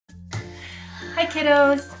Hi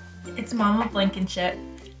kiddos, it's Mama Blankenship.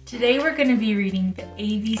 Today we're going to be reading the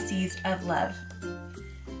ABCs of Love.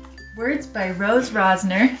 Words by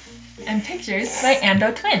Rossner and pictures by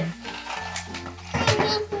Ando Twin.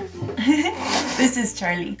 This is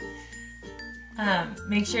Charlie.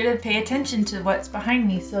 Make sure to pay attention to what's behind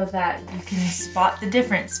me so that you can spot the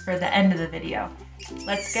difference for the end of the video.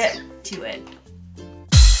 Let's get to it.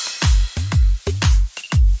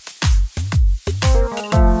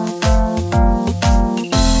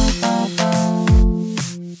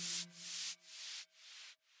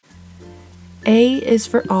 A is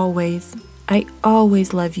for always. I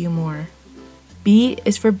always love you more. B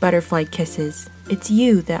is for butterfly kisses. It's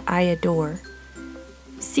you that I adore.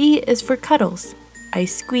 C is for cuddles. I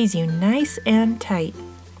squeeze you nice and tight.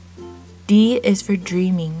 D is for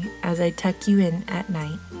dreaming as I tuck you in at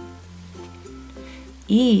night.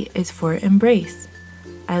 E is for embrace.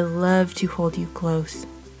 I love to hold you close.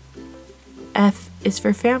 F is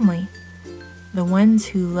for family, the ones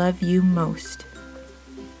who love you most.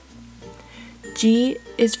 G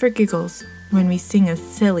is for giggles when we sing a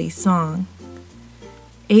silly song.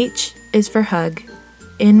 H is for hug,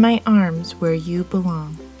 in my arms where you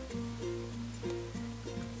belong.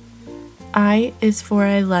 I is for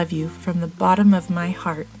I love you from the bottom of my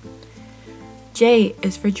heart. J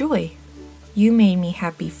is for joy, you made me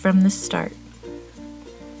happy from the start.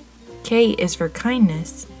 K is for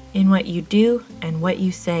kindness, in what you do and what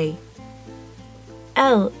you say.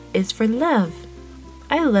 L is for love,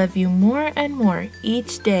 I love you more and more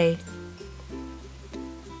each day.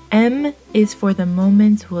 M is for the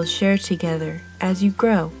moments we'll share together as you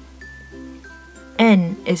grow.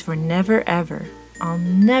 N is for never ever, I'll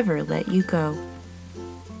never let you go.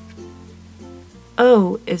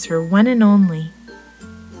 O is for one and only,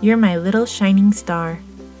 you're my little shining star.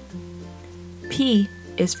 P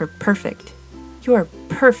is for perfect, you're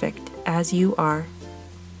perfect as you are.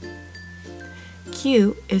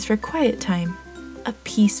 Q is for quiet time, a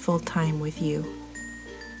peaceful time with you.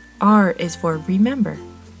 R is for remember,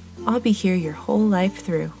 I'll be here your whole life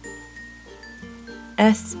through.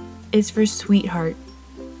 S is for sweetheart,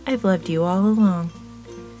 I've loved you all along.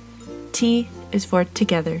 T is for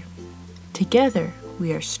together, together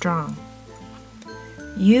we are strong.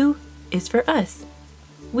 U is for us,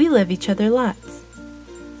 we love each other lots.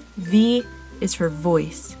 V is for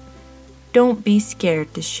voice, don't be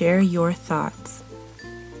scared to share your thoughts.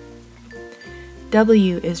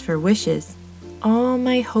 W is for wishes, all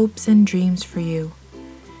my hopes and dreams for you.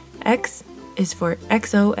 X is for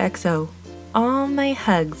XOXO, all my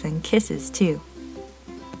hugs and kisses too.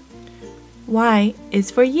 Y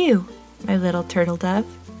is for you, my little turtle dove.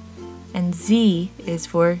 And Z is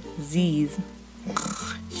for Z's.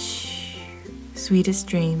 Shh, sweetest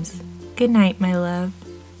dreams. Good night, my love.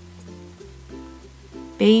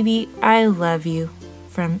 Baby, I love you,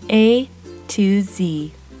 from A to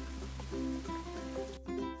Z.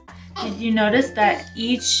 Did you notice that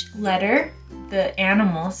each letter, the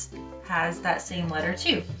animals, has that same letter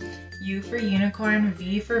too? U for unicorn,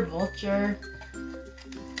 V for vulture,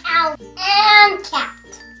 Ow, and cat.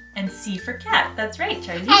 and C for cat. That's right,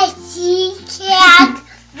 Charlie. I see cat,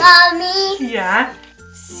 mommy. Yeah,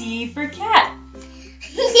 C for cat.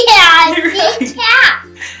 Yeah, I see cat.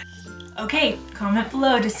 Okay, comment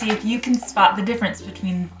below to see if you can spot the difference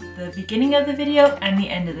between the beginning of the video and the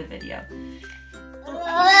end of the video.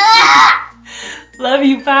 Love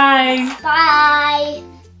you, bye. Bye.